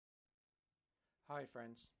Hi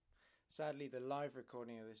friends. Sadly, the live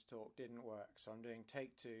recording of this talk didn't work, so I'm doing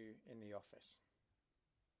take 2 in the office.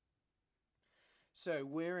 So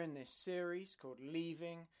we're in this series called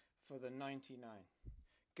Leaving for the 99,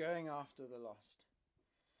 going after the lost.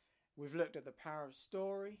 We've looked at the power of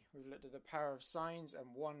story, we've looked at the power of signs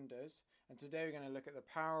and wonders, and today we're going to look at the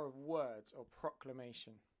power of words or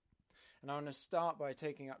proclamation. And I want to start by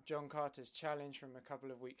taking up John Carter's challenge from a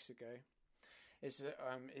couple of weeks ago. Is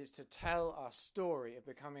to tell our story of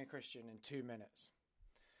becoming a Christian in 2 minutes.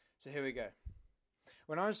 So here we go.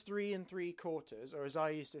 When I was 3 3/4, or as I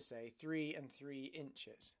used to say, 3 3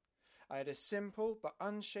 inches, I had a simple but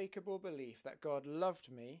unshakable belief that God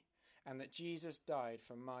loved me and that Jesus died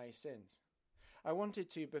for my sins. I wanted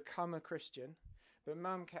to become a Christian, but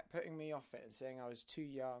Mum kept putting me off it and saying I was too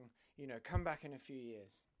young, come back in a few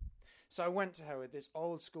years. So I went to her with this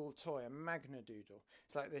old school toy, a Magnadoodle.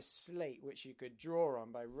 It's like this slate which you could draw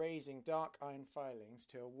on by raising dark iron filings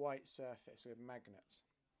to a white surface with magnets.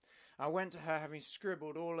 I went to her having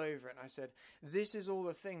scribbled all over it and I said, "This is all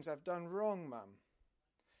the things I've done wrong, Mum."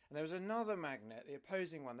 And there was another magnet, the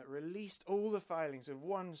opposing one, that released all the filings with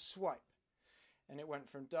one swipe. And it went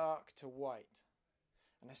from dark to white.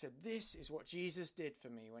 And I said, "This is what Jesus did for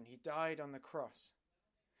me when he died on the cross.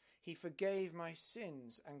 He forgave my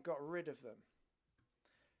sins and got rid of them."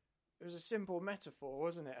 It was a simple metaphor,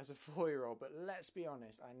 wasn't it, as a 4-year-old? But let's be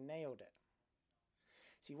honest, I nailed it.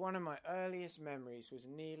 See, one of my earliest memories was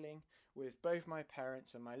kneeling with both my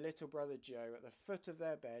parents and my little brother Joe at the foot of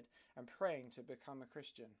their bed and praying to become a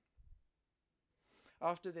Christian.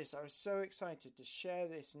 After this, I was so excited to share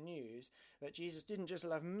this news that Jesus didn't just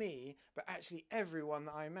love me, but actually everyone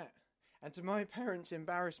that I met. And to my parents'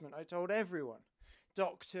 embarrassment, I told everyone.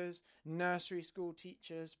 Doctors, nursery school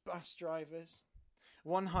teachers, bus drivers.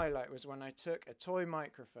 One highlight was when I took a toy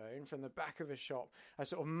microphone from the back of a shop. I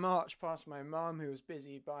sort of marched past my mum, who was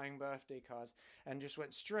busy buying birthday cards, and just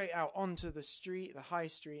went straight out onto the street, the high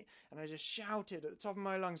street, and I just shouted at the top of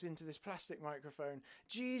my lungs into this plastic microphone,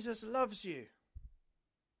 "Jesus loves you!"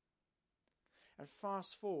 And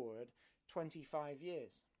fast forward 25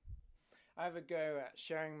 years. I have a go at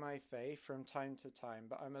sharing my faith from time to time,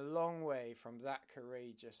 but I'm a long way from that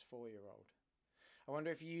courageous 4-year-old. I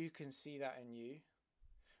wonder if you can see that in you.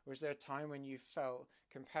 Or is there a time when you felt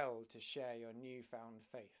compelled to share your newfound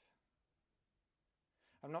faith?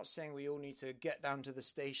 I'm not saying we all need to get down to the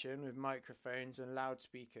station with microphones and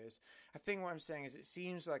loudspeakers. I think what I'm saying is it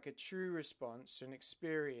seems like a true response to an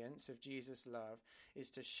experience of Jesus' love is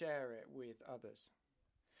to share it with others.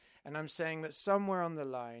 And I'm saying that somewhere on the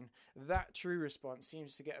line, that true response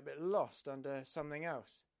seems to get a bit lost under something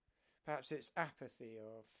else. Perhaps it's apathy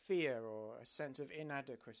or fear or a sense of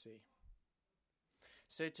inadequacy.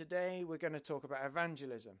 So today we're going to talk about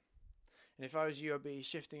evangelism. And if I was you, I'd be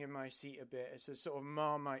shifting in my seat a bit. It's a sort of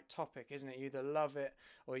Marmite topic, isn't it? You either love it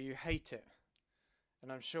or you hate it.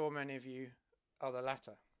 And I'm sure many of you are the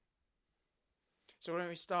latter. So why don't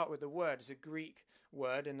we start with the word? It's a Greek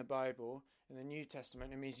word in the Bible, in the New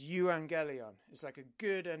Testament. It means euangelion. It's like a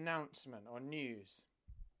good announcement or news.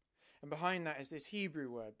 And behind that is this Hebrew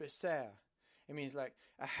word, beser. It means like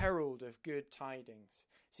a herald of good tidings.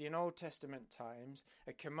 See, in Old Testament times,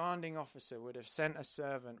 a commanding officer would have sent a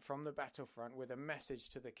servant from the battlefront with a message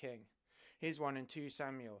to the king. Here's one in 2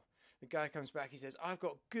 Samuel. The guy comes back, he says, "I've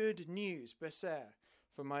got good news, beser,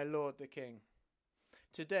 for my lord the king.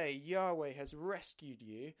 Today, Yahweh has rescued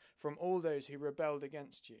you from all those who rebelled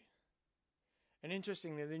against you." And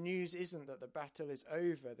interestingly, the news isn't that the battle is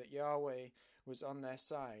over, that Yahweh was on their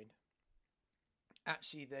side.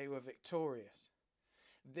 Actually, they were victorious.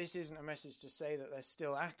 This isn't a message to say that they're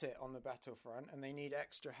still at it on the battlefront and they need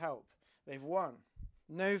extra help. They've won.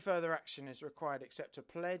 No further action is required except to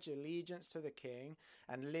pledge allegiance to the king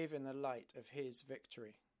and live in the light of his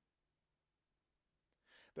victory.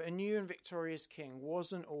 But a new and victorious king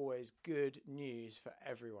wasn't always good news for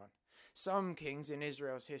everyone. Some kings in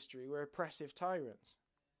Israel's history were oppressive tyrants.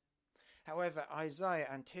 However, Isaiah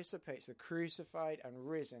anticipates the crucified and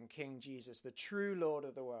risen King Jesus, the true Lord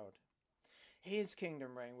of the world. His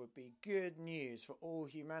kingdom reign would be good news for all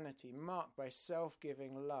humanity, marked by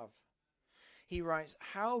self-giving love. He writes,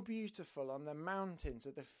 "How beautiful on the mountains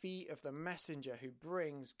are the feet of the messenger who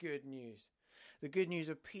brings good news. The good news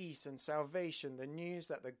of peace and salvation, the news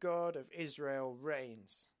that the God of Israel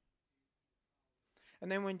reigns."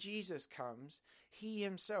 And then when Jesus comes, he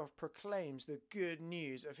himself proclaims the good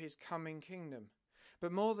news of his coming kingdom.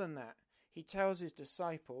 But more than that, he tells his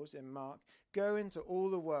disciples in Mark, "Go into all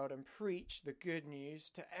the world and preach the good news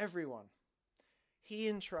to everyone." He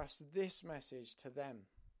entrusts this message to them.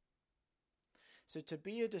 So to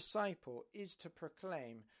be a disciple is to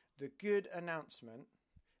proclaim the good announcement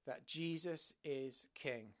that Jesus is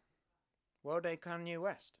King. Well done, Kanye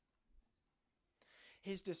West.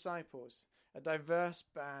 His disciples, a diverse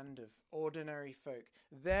band of ordinary folk,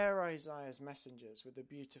 they're Isaiah's messengers with the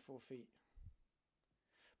beautiful feet.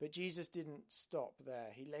 But Jesus didn't stop there.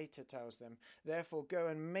 He later tells them, therefore go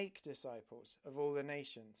and make disciples of all the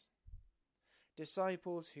nations.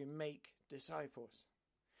 Disciples who make disciples.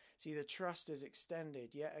 See, the trust is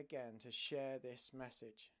extended yet again to share this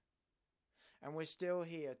message. And we're still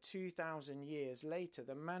here 2,000 years later.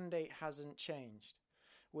 The mandate hasn't changed.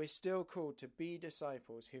 We're still called to be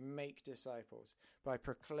disciples who make disciples by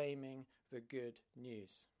proclaiming the good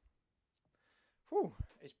news. Whew,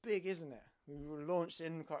 it's big, isn't it? We were launched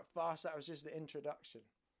in quite fast. That was just the introduction.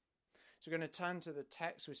 So we're going to turn to the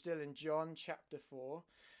text. We're still in John chapter 4.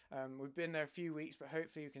 We've been there a few weeks, but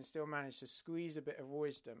hopefully you can still manage to squeeze a bit of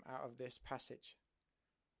wisdom out of this passage.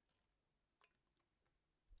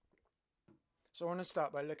 So I want to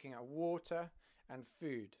start by looking at water and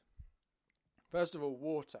food. First of all,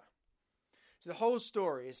 water. So the whole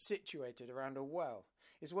story is situated around a well.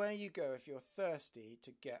 It's where you go if you're thirsty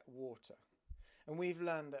to get water. And we've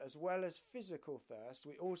learned that as well as physical thirst,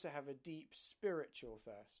 we also have a deep spiritual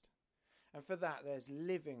thirst. And for that, there's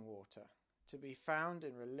living water to be found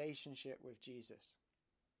in relationship with Jesus.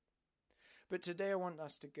 But today I want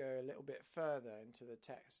us to go a little bit further into the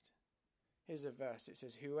text. Here's a verse. It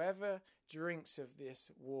says, whoever drinks of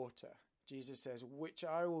this water, Jesus says, which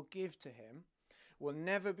I will give to him, will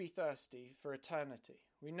never be thirsty for eternity.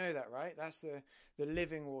 We know that, right? That's the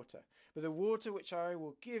living water. But the water which I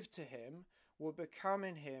will give to him will become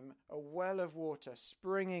in him a well of water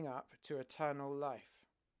springing up to eternal life.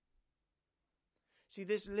 See,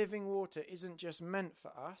 this living water isn't just meant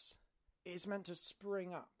for us. It is meant to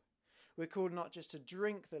spring up. We're called not just to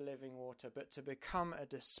drink the living water, but to become a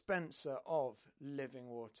dispenser of living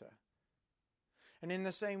water. And in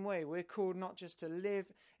the same way, we're called not just to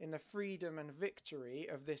live in the freedom and victory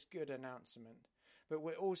of this good announcement, but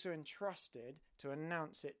we're also entrusted to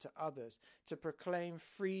announce it to others, to proclaim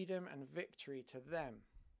freedom and victory to them.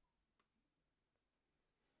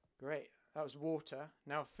 Great, that was water.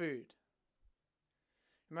 Now food.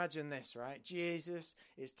 Imagine this, right? Jesus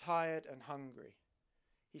is tired and hungry.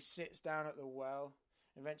 He sits down at the well.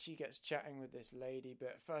 Eventually he gets chatting with this lady,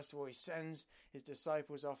 but first of all he sends his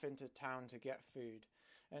disciples off into town to get food.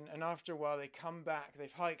 And after a while they come back,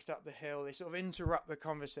 they've hiked up the hill, they sort of interrupt the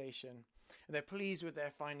conversation. And they're pleased with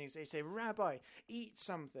their findings. They say, Rabbi, eat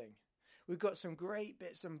something. We've got some great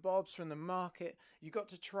bits and bobs from the market. You got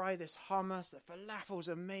to try this hummus. The falafel's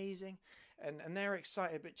amazing. And they're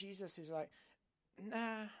excited. But Jesus is like,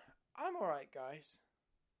 nah, I'm all right, guys.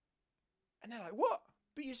 And they're like, what?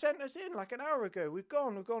 But you sent us in like an hour ago. We've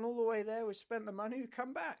gone all the way there. We've spent the money. We've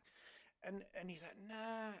come back. And he's like,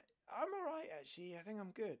 nah, I'm all right, actually. I think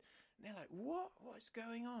I'm good. And they're like, what? What's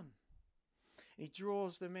going on? And he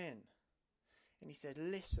draws them in. And he said,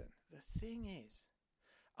 listen, the thing is,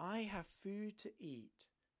 I have food to eat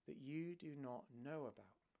that you do not know about.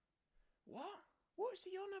 What? What is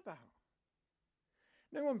he on about?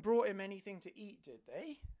 No one brought him anything to eat, did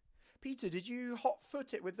they? Peter, did you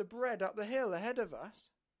hot-foot it with the bread up the hill ahead of us?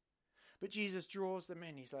 But Jesus draws them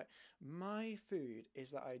in. He's like, my food is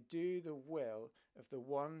that I do the will of the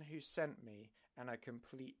one who sent me and I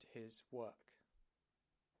complete his work.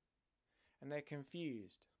 And they're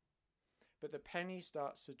confused. But the penny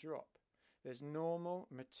starts to drop. There's normal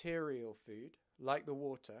material food, like the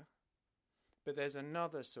water, but there's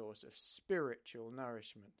another source of spiritual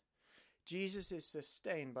nourishment. Jesus is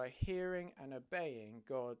sustained by hearing and obeying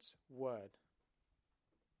God's word.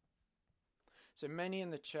 So many in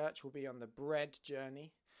the church will be on the bread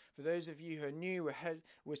journey. For those of you who are new,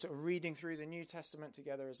 we're sort of reading through the New Testament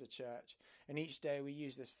together as a church. And each day we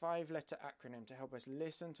use this 5-letter acronym to help us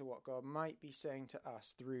listen to what God might be saying to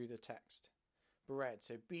us through the text. Bread.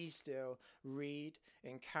 So be still, read,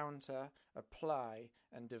 encounter, apply,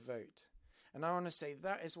 and devote. And I want to say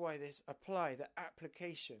that is why this apply, the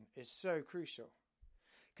application, is so crucial.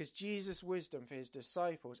 Because Jesus' wisdom for his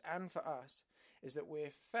disciples and for us is that we're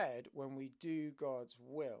fed when we do God's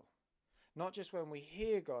will. Not just when we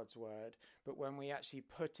hear God's word, but when we actually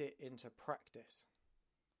put it into practice.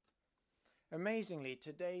 Amazingly,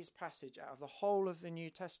 today's passage out of the whole of the New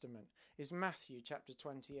Testament is Matthew chapter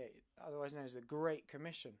 28, otherwise known as the Great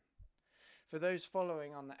Commission. For those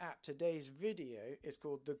following on the app, today's video is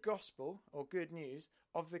called The Gospel, or Good News,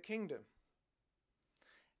 of the Kingdom.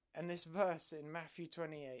 And this verse in Matthew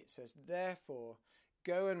 28 says, therefore,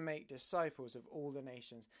 go and make disciples of all the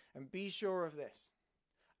nations, and be sure of this,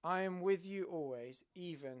 I am with you always,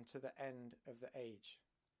 even to the end of the age.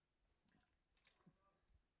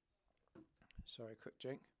 Sorry, quick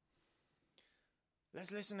drink.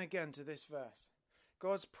 Let's listen again to this verse.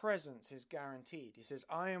 God's presence is guaranteed. He says,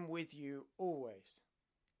 I am with you always.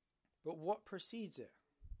 But what precedes it?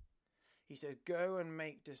 He said, go and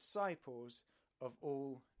make disciples of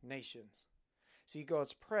all nations. See,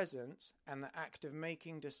 God's presence and the act of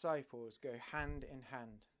making disciples go hand in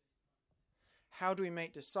hand. How do we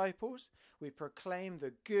make disciples? We proclaim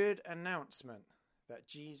the good announcement that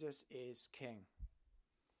Jesus is King.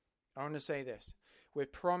 I want to say this. We're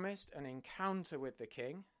promised an encounter with the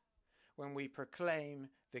King when we proclaim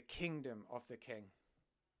the kingdom of the King.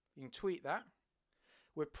 You can tweet that.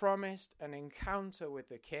 We're promised an encounter with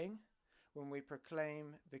the King when we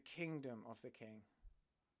proclaim the kingdom of the King.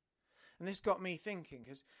 And this got me thinking,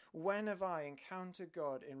 because when have I encountered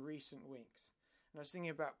God in recent weeks? And I was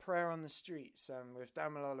thinking about prayer on the streets with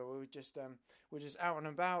Damalola. We're just out and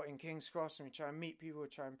about in King's Cross, and we try and meet people,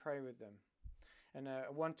 try and pray with them. And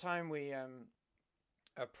one time we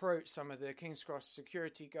approached some of the King's Cross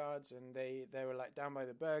security guards, and they were like down by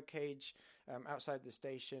the bird cage outside the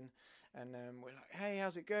station. And we're like, hey,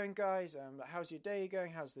 how's it going, guys? Like, how's your day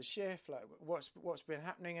going? How's the shift? Like, what's been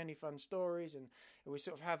happening? Any fun stories? And we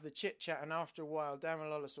sort of have the chit chat. And after a while,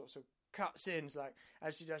 Damalola sort of cuts in, like,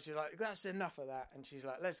 as she does, she's like, that's enough of that. And she's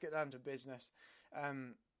like, let's get down to business.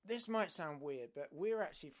 This might sound weird, but we're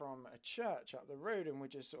actually from a church up the road, and we're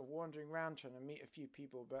just sort of wandering around trying to meet a few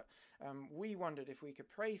people. But we wondered if we could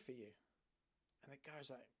pray for you. And the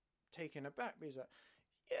guy's like taken aback. He's like,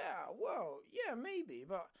 yeah, maybe,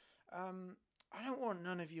 but I don't want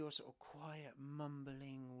none of your sort of quiet,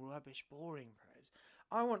 mumbling, rubbish, boring prayers.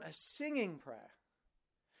 I want a singing prayer.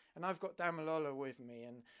 And I've got Damalola with me,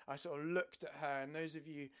 and I sort of looked at her, and those of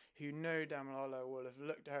you who know Damalola will have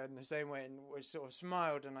looked at her in the same way and was sort of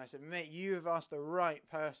smiled, and I said, mate, you have asked the right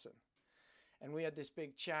person. And we had this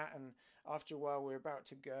big chat, and after a while we were about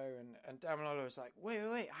to go, and Damalola was like, wait,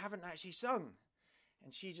 I haven't actually sung.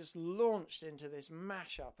 And she just launched into this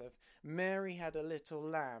mashup of Mary Had a Little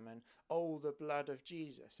Lamb and Oh, the Blood of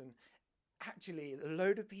Jesus. And actually, a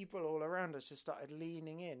load of people all around us just started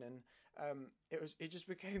leaning in, and it just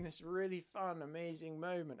became this really fun, amazing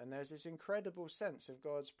moment. And there's this incredible sense of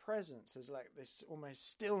God's presence as like this almost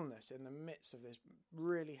stillness in the midst of this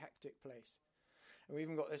really hectic place. And we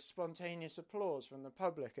even got this spontaneous applause from the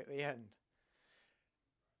public at the end.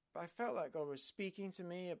 But I felt like God was speaking to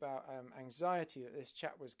me about anxiety that this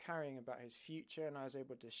chap was carrying about his future, and I was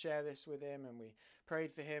able to share this with him, and we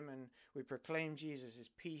prayed for him, and we proclaimed Jesus'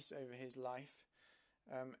 peace over his life.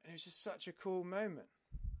 And it was just such a cool moment.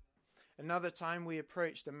 Another time we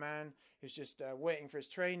approached a man who's just waiting for his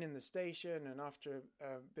train in the station, and after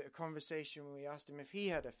a bit of conversation we asked him if he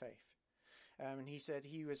had a faith. And he said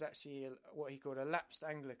he was actually what he called a lapsed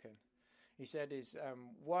Anglican. He said his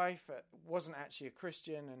wife wasn't actually a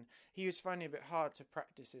Christian, and he was finding it a bit hard to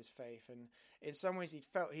practice his faith. And in some ways he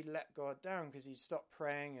felt he'd let God down because he'd stopped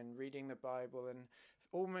praying and reading the Bible, and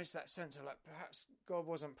almost that sense of like perhaps God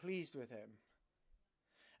wasn't pleased with him.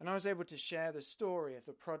 And I was able to share the story of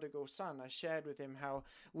the prodigal son. I shared with him how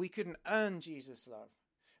we couldn't earn Jesus' love,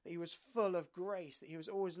 that he was full of grace, that he was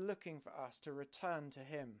always looking for us to return to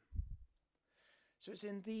him. So it's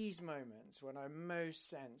in these moments when I most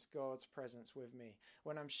sense God's presence with me,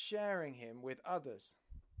 when I'm sharing him with others.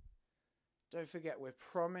 Don't forget, we're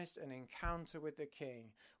promised an encounter with the King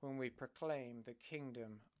when we proclaim the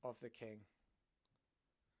kingdom of the King.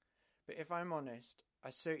 But if I'm honest, I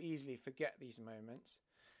so easily forget these moments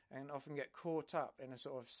and often get caught up in a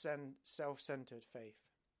sort of self-centered faith.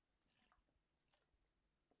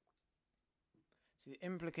 See, the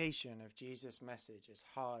implication of Jesus' message is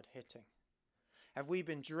hard-hitting. Have we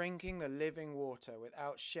been drinking the living water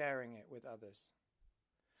without sharing it with others?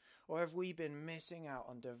 Or have we been missing out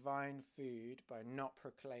on divine food by not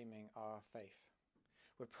proclaiming our faith?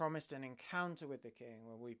 We're promised an encounter with the King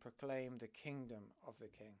when we proclaim the kingdom of the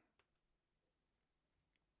King.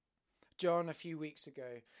 John, a few weeks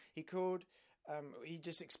ago, he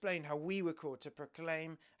just explained how we were called to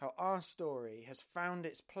proclaim how our story has found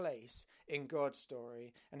its place in God's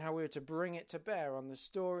story, and how we are to bring it to bear on the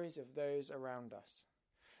stories of those around us.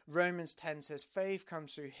 Romans 10 says faith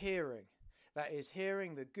comes through hearing, that is,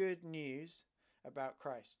 hearing the good news about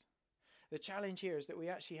Christ. The challenge here is that we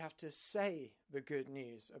actually have to say the good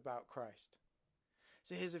news about Christ.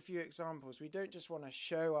 So here's a few examples. We don't just want to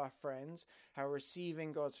show our friends how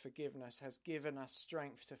receiving God's forgiveness has given us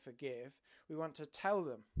strength to forgive. We want to tell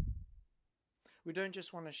them. We don't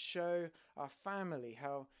just want to show our family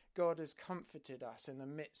how God has comforted us in the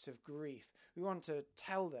midst of grief. We want to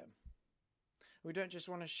tell them. We don't just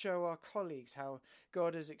want to show our colleagues how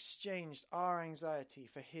God has exchanged our anxiety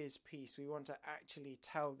for his peace. We want to actually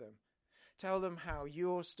tell them how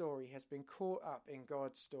your story has been caught up in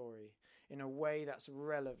God's story in a way that's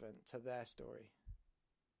relevant to their story.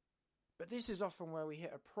 But this is often where we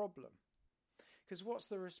hit a problem. Because what's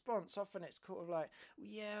the response? Often it's kind of like,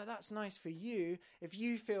 yeah, that's nice for you if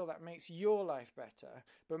you feel that makes your life better,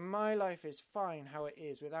 but my life is fine how it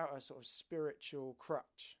is without a sort of spiritual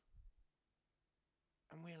crutch.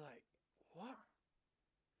 And we're like, what?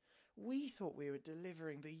 We thought we were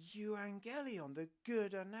delivering the euangelion, the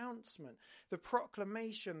good announcement, the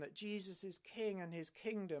proclamation that Jesus is King and his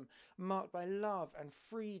kingdom, marked by love and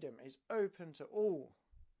freedom, is open to all.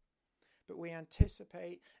 But we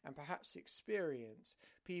anticipate and perhaps experience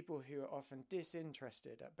people who are often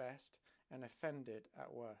disinterested at best and offended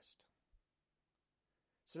at worst.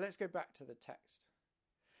 So let's go back to the text,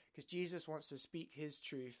 because Jesus wants to speak his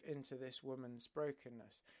truth into this woman's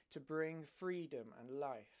brokenness, to bring freedom and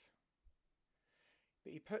life.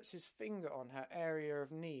 But he puts his finger on her area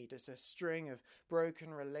of need as a string of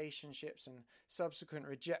broken relationships and subsequent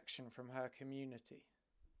rejection from her community.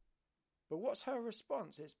 But what's her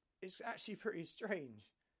response? It's actually pretty strange.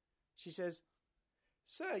 She says,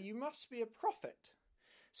 "Sir, you must be a prophet.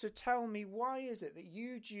 So tell me, why is it that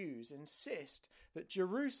you Jews insist that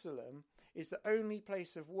Jerusalem is the only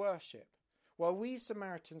place of worship, while we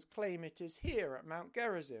Samaritans claim it is here at Mount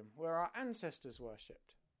Gerizim, where our ancestors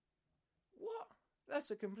worshipped?" What?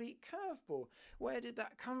 That's a complete curveball. Where did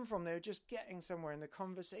that come from? They were just getting somewhere in the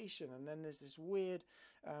conversation, and then there's this weird,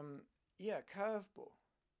 curveball.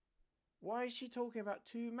 Why is she talking about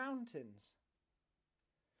two mountains?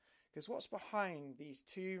 Because what's behind these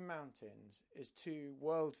two mountains is two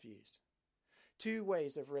worldviews, two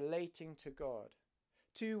ways of relating to God,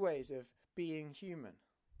 two ways of being human.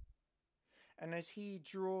 And as he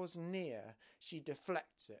draws near, she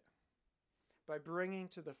deflects it by bringing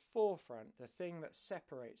to the forefront the thing that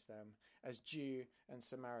separates them as Jew and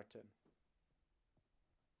Samaritan.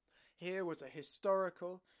 Here was a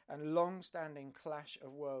historical and long-standing clash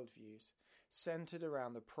of worldviews centered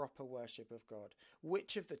around the proper worship of God.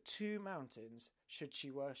 Which of the two mountains should she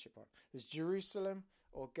worship on? There's Jerusalem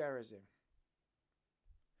or Gerizim.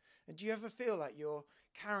 And do you ever feel like you're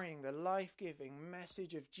carrying the life-giving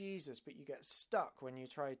message of Jesus, but you get stuck when you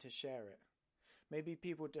try to share it? Maybe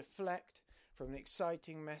people deflect from the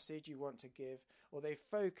exciting message you want to give, or they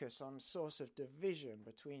focus on a source of division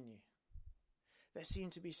between you. There seem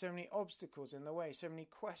to be so many obstacles in the way, so many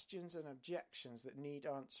questions and objections that need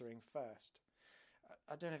answering first.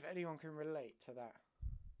 I don't know if anyone can relate to that.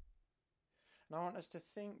 And I want us to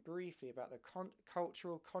think briefly about the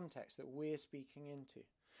cultural context that we're speaking into.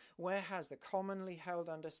 Where has the commonly held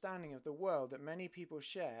understanding of the world that many people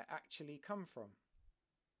share actually come from?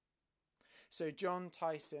 So John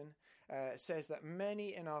Tyson says that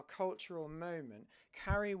many in our cultural moment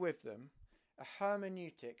carry with them a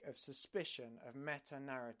hermeneutic of suspicion of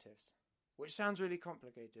meta-narratives, which sounds really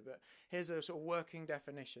complicated, but here's a sort of working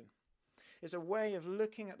definition. It's a way of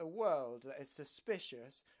looking at the world that is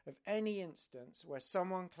suspicious of any instance where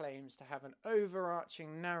someone claims to have an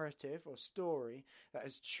overarching narrative or story that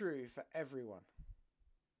is true for everyone.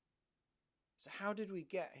 So how did we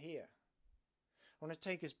get here? I want to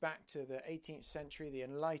take us back to the 18th century, the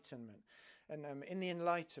Enlightenment. And in the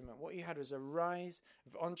Enlightenment, what you had was a rise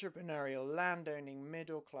of entrepreneurial, landowning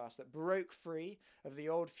middle class that broke free of the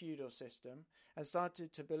old feudal system and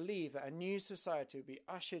started to believe that a new society would be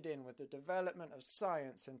ushered in with the development of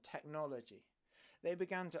science and technology. They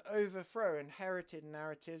began to overthrow inherited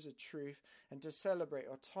narratives of truth and to celebrate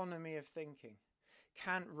autonomy of thinking.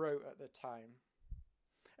 Kant wrote at the time,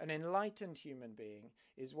 "An enlightened human being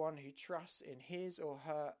is one who trusts in his or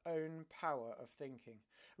her own power of thinking,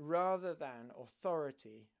 rather than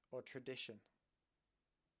authority or tradition."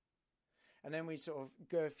 And then we sort of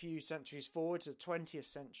go a few centuries forward to the 20th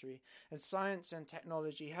century, and science and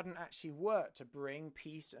technology hadn't actually worked to bring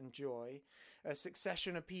peace and joy. A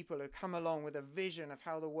succession of people had come along with a vision of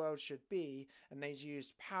how the world should be, and they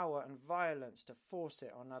used power and violence to force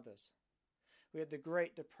it on others. We had the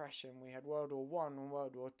Great Depression, we had World War I and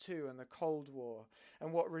World War II and the Cold War,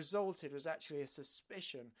 and what resulted was actually a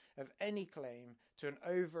suspicion of any claim to an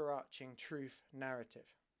overarching truth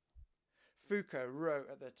narrative. Foucault wrote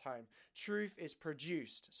at the time, "Truth is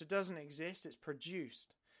produced, so it doesn't exist, it's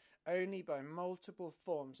produced, only by multiple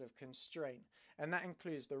forms of constraint, and that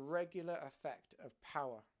includes the regular effect of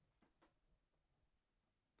power."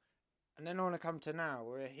 And then I want to come to now.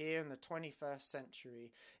 We're here in the 21st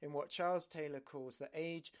century in what Charles Taylor calls the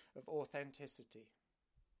age of authenticity.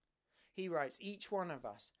 He writes, "Each one of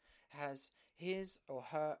us has his or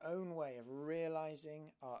her own way of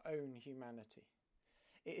realizing our own humanity.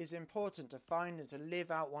 It is important to find and to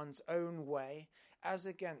live out one's own way as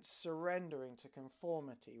against surrendering to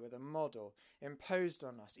conformity with a model imposed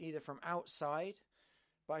on us either from outside,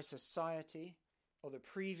 by society, or the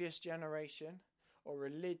previous generation, or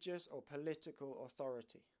religious or political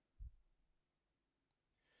authority.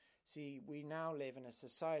 See, we now live in a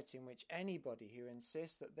society in which anybody who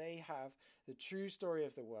insists that they have the true story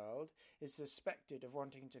of the world is suspected of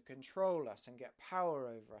wanting to control us and get power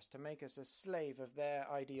over us, to make us a slave of their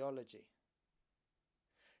ideology.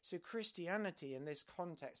 So Christianity in this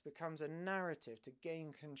context becomes a narrative to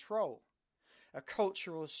gain control, a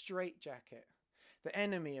cultural straitjacket, the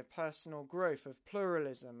enemy of personal growth, of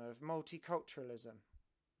pluralism, of multiculturalism.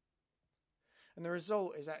 And the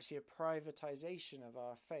result is actually a privatization of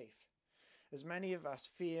our faith, as many of us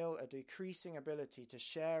feel a decreasing ability to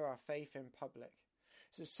share our faith in public.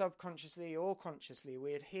 So subconsciously or consciously,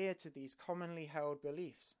 we adhere to these commonly held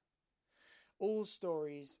beliefs. All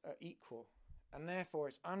stories are equal, and therefore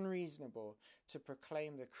it's unreasonable to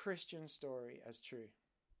proclaim the Christian story as true.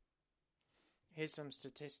 Here's some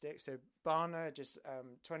statistics. So Barna, just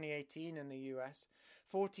 2018 in the US,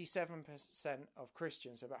 47% of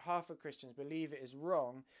Christians, so about half of Christians, believe it is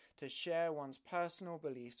wrong to share one's personal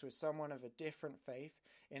beliefs with someone of a different faith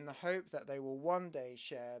in the hope that they will one day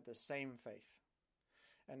share the same faith.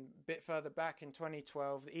 And a bit further back in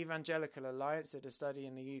 2012, the Evangelical Alliance did a study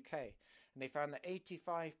in the UK, and they found that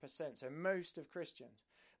 85%, so most of Christians,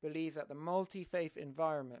 believe that the multi-faith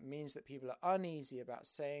environment means that people are uneasy about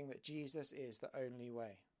saying that Jesus is the only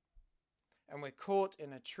way. And we're caught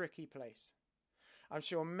in a tricky place. I'm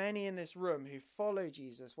sure many in this room who follow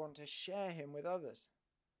Jesus want to share him with others.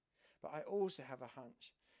 But I also have a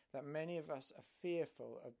hunch that many of us are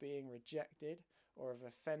fearful of being rejected or of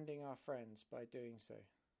offending our friends by doing so.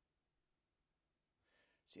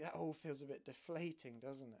 See, that all feels a bit deflating,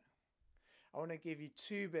 doesn't it? I want to give you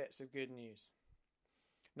two bits of good news.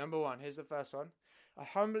 Number one, here's the first one. I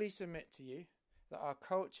humbly submit to you that our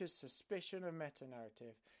culture's suspicion of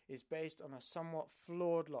meta-narrative is based on a somewhat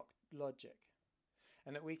flawed logic,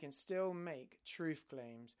 and that we can still make truth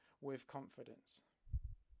claims with confidence.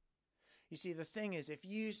 You see, the thing is, if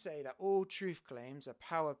you say that all truth claims are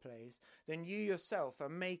power plays, then you yourself are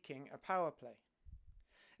making a power play.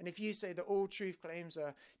 And if you say that all truth claims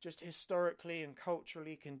are just historically and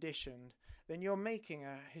culturally conditioned, then you're making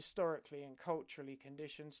a historically and culturally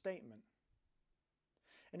conditioned statement.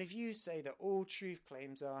 And if you say that all truth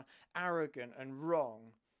claims are arrogant and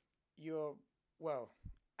wrong, you're,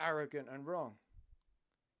 arrogant and wrong.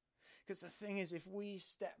 Because the thing is, if we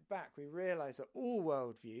step back, we realize that all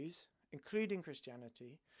worldviews, including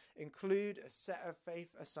Christianity, include a set of faith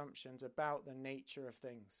assumptions about the nature of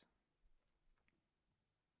things.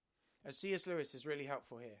 As C.S. Lewis is really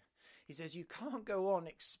helpful here. He says, you can't go on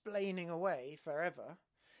explaining away forever.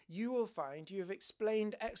 You will find you have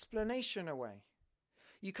explained explanation away.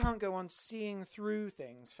 You can't go on seeing through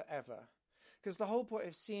things forever, because the whole point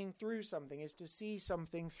of seeing through something is to see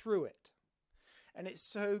something through it. And it's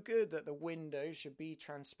so good that the window should be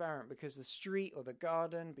transparent because the street or the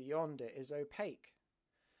garden beyond it is opaque.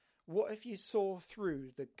 What if you saw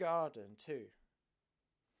through the garden too?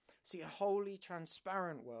 See, a wholly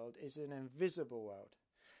transparent world is an invisible world.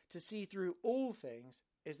 To see through all things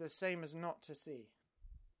is the same as not to see.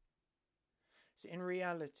 So in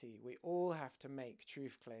reality, we all have to make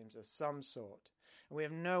truth claims of some sort, and we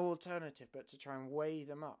have no alternative but to try and weigh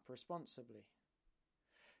them up responsibly.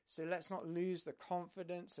 So let's not lose the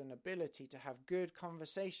confidence and ability to have good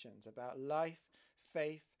conversations about life,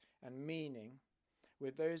 faith, and meaning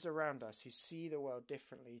with those around us who see the world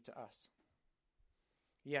differently to us.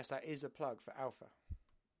 Yes, that is a plug for Alpha.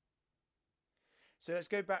 So let's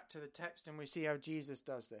go back to the text and we see how Jesus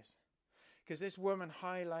does this. Because this woman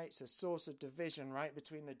highlights a source of division, right,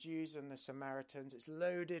 between the Jews and the Samaritans. It's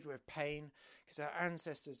loaded with pain because our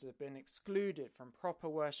ancestors have been excluded from proper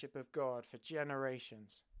worship of God for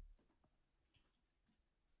generations.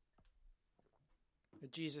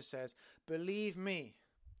 But Jesus says, believe me,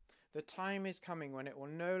 the time is coming when it will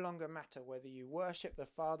no longer matter whether you worship the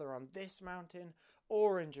Father on this mountain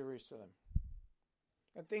or in Jerusalem.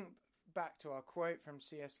 And think back to our quote from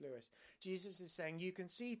C.S. Lewis. Jesus is saying you can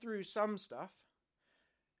see through some stuff.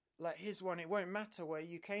 Like his one, it won't matter where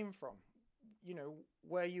you came from,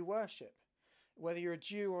 where you worship. Whether you're a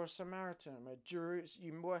Jew or a Samaritan,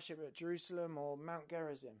 you worship at Jerusalem or Mount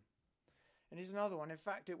Gerizim. And here's another one. In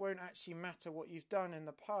fact, it won't actually matter what you've done in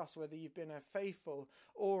the past, whether you've been a faithful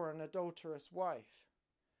or an adulterous wife.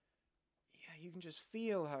 Yeah, you you can just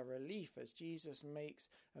feel her relief as Jesus makes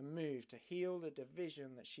a move to heal the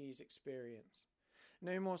division that she's experienced.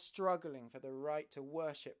 No more struggling for the right to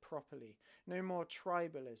worship properly. No more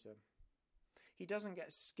tribalism. He doesn't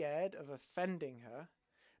get scared of offending her,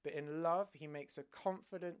 but in love he makes a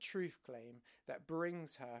confident truth claim that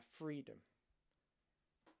brings her freedom.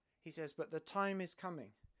 He says, but the time is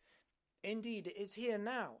coming. Indeed, it is here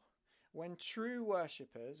now, when true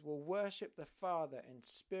worshippers will worship the Father in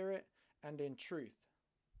spirit and in truth.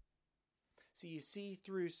 So you see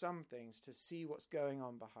through some things to see what's going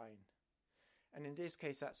on behind. And in this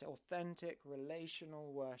case, that's authentic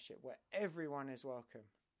relational worship where everyone is welcome.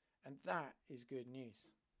 And that is good news.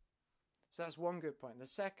 So that's one good point. The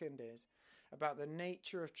second is about the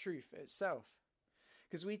nature of truth itself.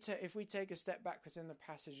 Because if we take a step backwards in the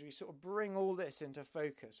passage, we sort of bring all this into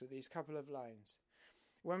focus with these couple of lines.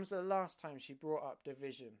 When was the last time she brought up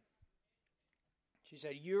division? She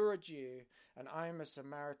said, you're a Jew and I'm a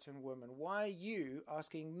Samaritan woman. Why are you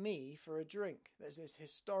asking me for a drink? There's this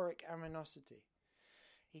historic animosity.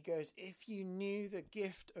 He goes, if you knew the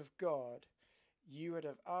gift of God, you would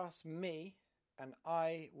have asked me and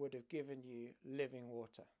I would have given you living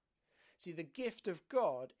water. See, the gift of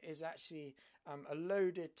God is actually a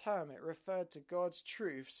loaded term. It referred to God's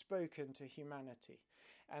truth spoken to humanity.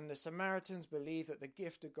 And the Samaritans believed that the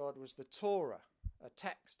gift of God was the Torah, a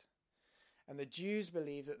text. And the Jews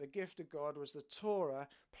believed that the gift of God was the Torah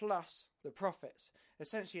plus the prophets,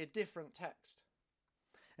 essentially a different text.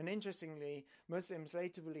 And interestingly, Muslims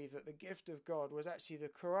later believed that the gift of God was actually the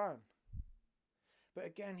Quran. But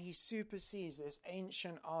again, he supersedes this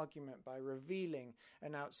ancient argument by revealing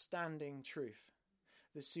an outstanding truth.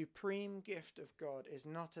 The supreme gift of God is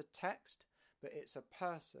not a text, but it's a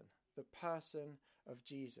person, the person of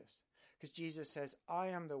Jesus. Because Jesus says, I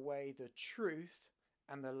am the way, the truth,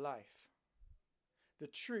 and the life. The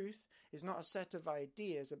truth is not a set of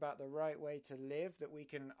ideas about the right way to live that we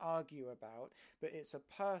can argue about, but it's a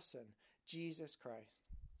person, Jesus Christ.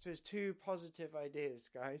 So there's two positive ideas,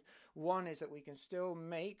 guys. One is that we can still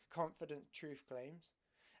make confident truth claims,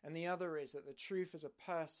 and the other is that the truth is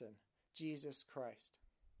a person, Jesus Christ.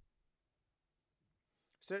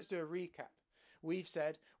 So let's do a recap. We've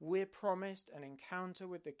said we're promised an encounter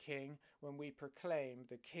with the King when we proclaim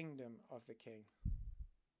the kingdom of the King.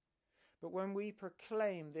 But when we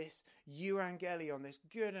proclaim this euangelion, this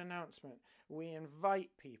good announcement, we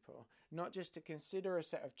invite people not just to consider a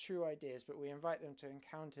set of true ideas, but we invite them to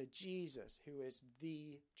encounter Jesus, who is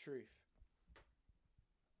the truth.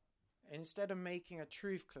 Instead of making a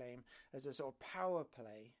truth claim as a sort of power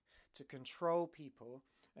play to control people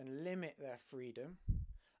and limit their freedom,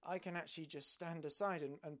 I can actually just stand aside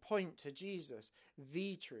and point to Jesus,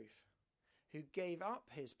 the truth, who gave up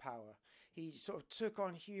his power. He sort of took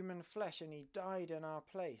on human flesh and he died in our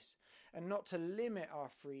place. And not to limit our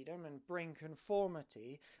freedom and bring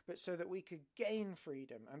conformity, but so that we could gain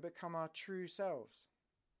freedom and become our true selves.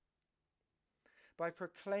 By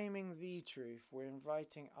proclaiming the truth, we're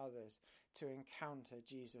inviting others to encounter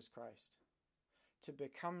Jesus Christ, to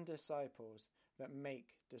become disciples that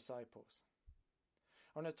make disciples.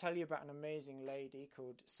 I want to tell you about an amazing lady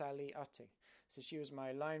called Sally Utting. So she was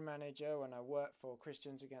my line manager when I worked for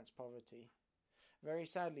Christians Against Poverty. Very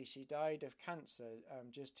sadly, she died of cancer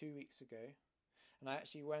just 2 weeks ago. And I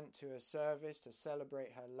actually went to a service to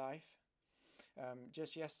celebrate her life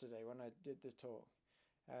just yesterday when I did the talk.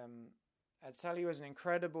 And Sally was an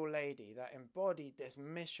incredible lady that embodied this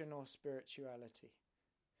missional spirituality.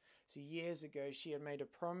 So years ago, she had made a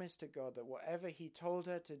promise to God that whatever he told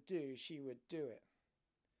her to do, she would do it.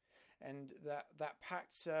 And that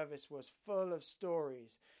packed service was full of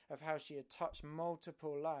stories of how she had touched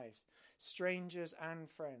multiple lives, strangers and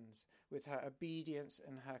friends, with her obedience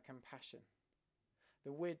and her compassion.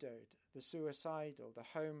 The widowed, the suicidal,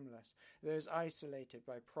 the homeless, those isolated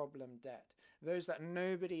by problem debt, those that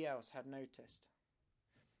nobody else had noticed.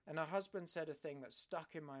 And her husband said a thing that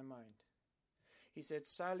stuck in my mind. He said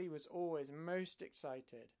Sally was always most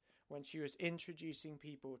excited when she was introducing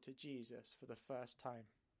people to Jesus for the first time.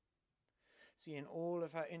 See, in all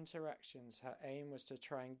of her interactions, her aim was to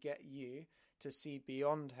try and get you to see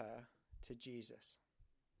beyond her to Jesus.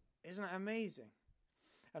 Isn't that amazing?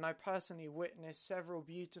 And I personally witnessed several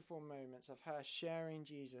beautiful moments of her sharing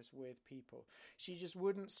Jesus with people. She just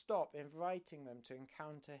wouldn't stop inviting them to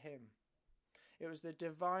encounter him. It was the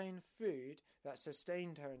divine food that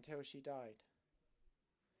sustained her until she died.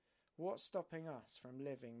 What's stopping us from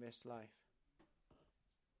living this life?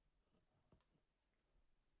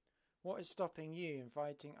 What is stopping you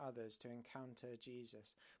inviting others to encounter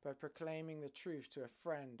Jesus by proclaiming the truth to a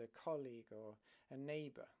friend, a colleague, or a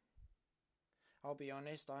neighbour? I'll be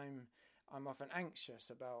honest, I'm often anxious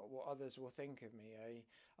about what others will think of me.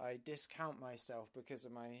 I discount myself because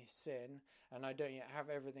of my sin, and I don't yet have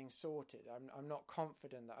everything sorted. I'm not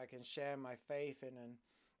confident that I can share my faith in an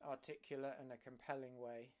articulate and a compelling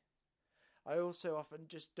way. I also often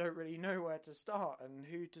just don't really know where to start and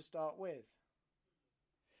who to start with.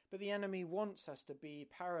 But the enemy wants us to be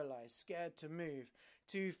paralyzed, scared to move,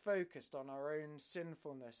 too focused on our own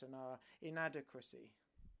sinfulness and our inadequacy.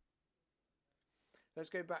 Let's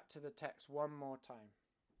go back to the text one more time.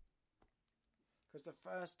 Because the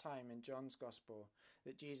first time in John's Gospel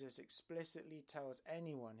that Jesus explicitly tells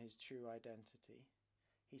anyone his true identity,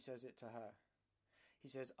 he says it to her. He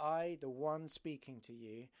says, I, the one speaking to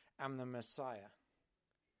you, am the Messiah.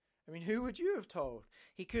 I mean, who would you have told?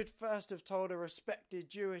 He could first have told a respected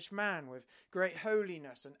Jewish man with great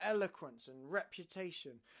holiness and eloquence and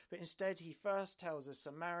reputation, but instead he first tells a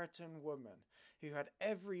Samaritan woman who had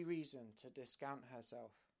every reason to discount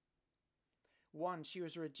herself. 1, she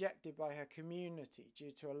was rejected by her community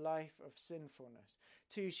due to a life of sinfulness.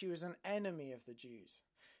 2, she was an enemy of the Jews.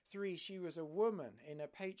 3, she was a woman in a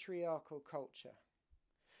patriarchal culture.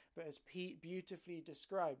 But as Pete beautifully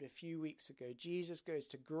described a few weeks ago, Jesus goes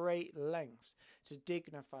to great lengths to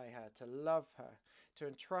dignify her, to love her, to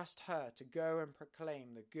entrust her to go and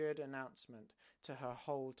proclaim the good announcement to her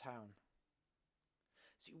whole town.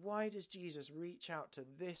 See, why does Jesus reach out to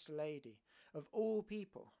this lady, of all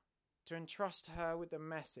people, to entrust her with the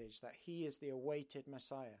message that he is the awaited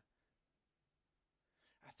Messiah?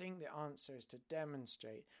 I think the answer is to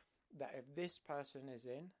demonstrate that if this person is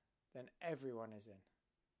in, then everyone is in.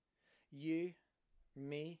 You,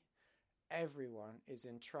 me, everyone is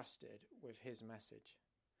entrusted with his message.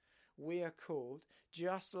 We are called,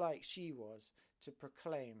 just like she was, to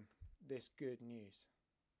proclaim this good news.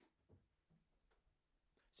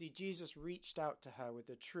 See, Jesus reached out to her with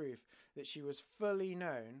the truth that she was fully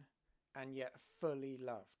known and yet fully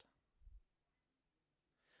loved.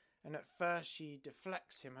 And at first she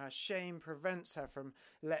deflects him. Her shame prevents her from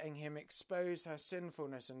letting him expose her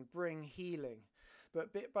sinfulness and bring healing.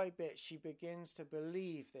 But bit by bit she begins to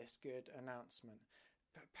believe this good announcement.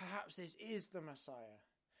 Perhaps this is the Messiah.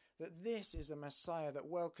 That this is a Messiah that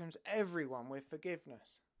welcomes everyone with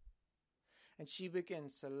forgiveness. And she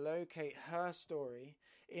begins to locate her story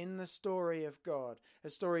in the story of God, a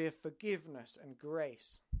story of forgiveness and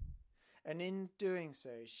grace. And in doing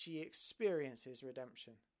so, she experiences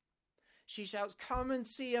redemption. She shouts, "Come and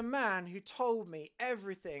see a man who told me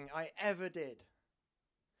everything I ever did."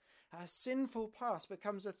 Her sinful past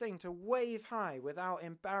becomes a thing to wave high without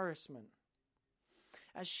embarrassment.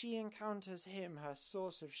 As she encounters him, her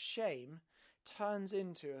source of shame turns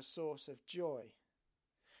into a source of joy.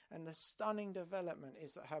 And the stunning development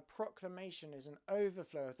is that her proclamation is an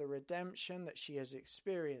overflow of the redemption that she has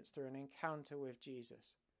experienced through an encounter with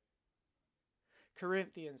Jesus.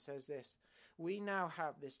 Corinthians says this, "We now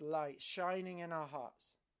have this light shining in our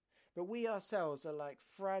hearts, but we ourselves are like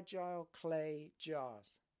fragile clay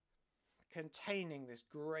jars, containing this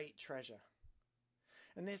great treasure."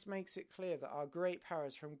 And this makes it clear that our great power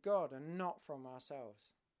is from God and not from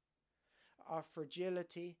ourselves. Our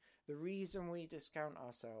fragility, the reason we discount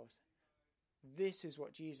ourselves, this is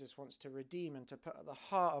what Jesus wants to redeem and to put at the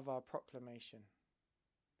heart of our proclamation.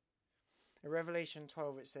 In Revelation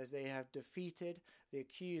 12 it says, "They have defeated the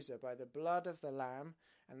accuser by the blood of the Lamb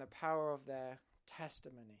and the power of their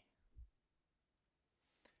testimony."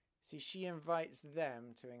 See, she invites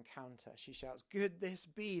them to encounter. She shouts, "Could this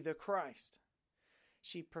be the Christ?"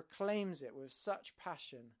 She proclaims it with such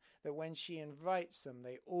passion that when she invites them,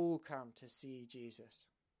 they all come to see Jesus.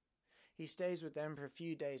 He stays with them for a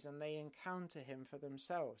few days and they encounter him for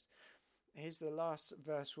themselves. Here's the last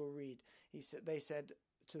verse we'll read. They said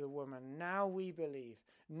to the woman, "Now we believe,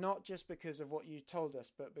 not just because of what you told us,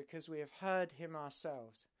 but because we have heard him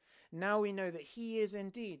ourselves. Now we know that he is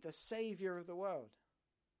indeed the Saviour of the world."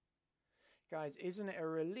 Guys, isn't it a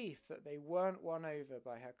relief that they weren't won over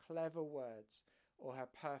by her clever words or her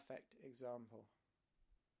perfect example?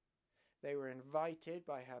 They were invited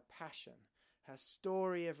by her passion, her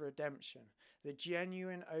story of redemption, the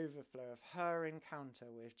genuine overflow of her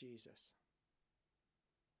encounter with Jesus.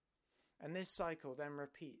 And this cycle then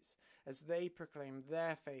repeats as they proclaim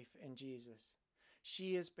their faith in Jesus.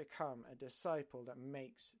 She has become a disciple that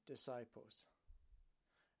makes disciples.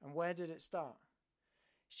 And where did it start?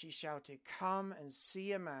 She shouted, "Come and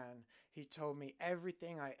see a man who told me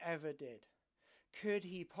everything I ever did. Could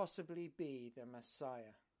he possibly be the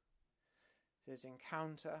Messiah?" There's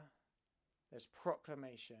encounter, there's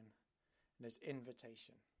proclamation, and there's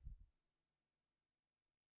invitation.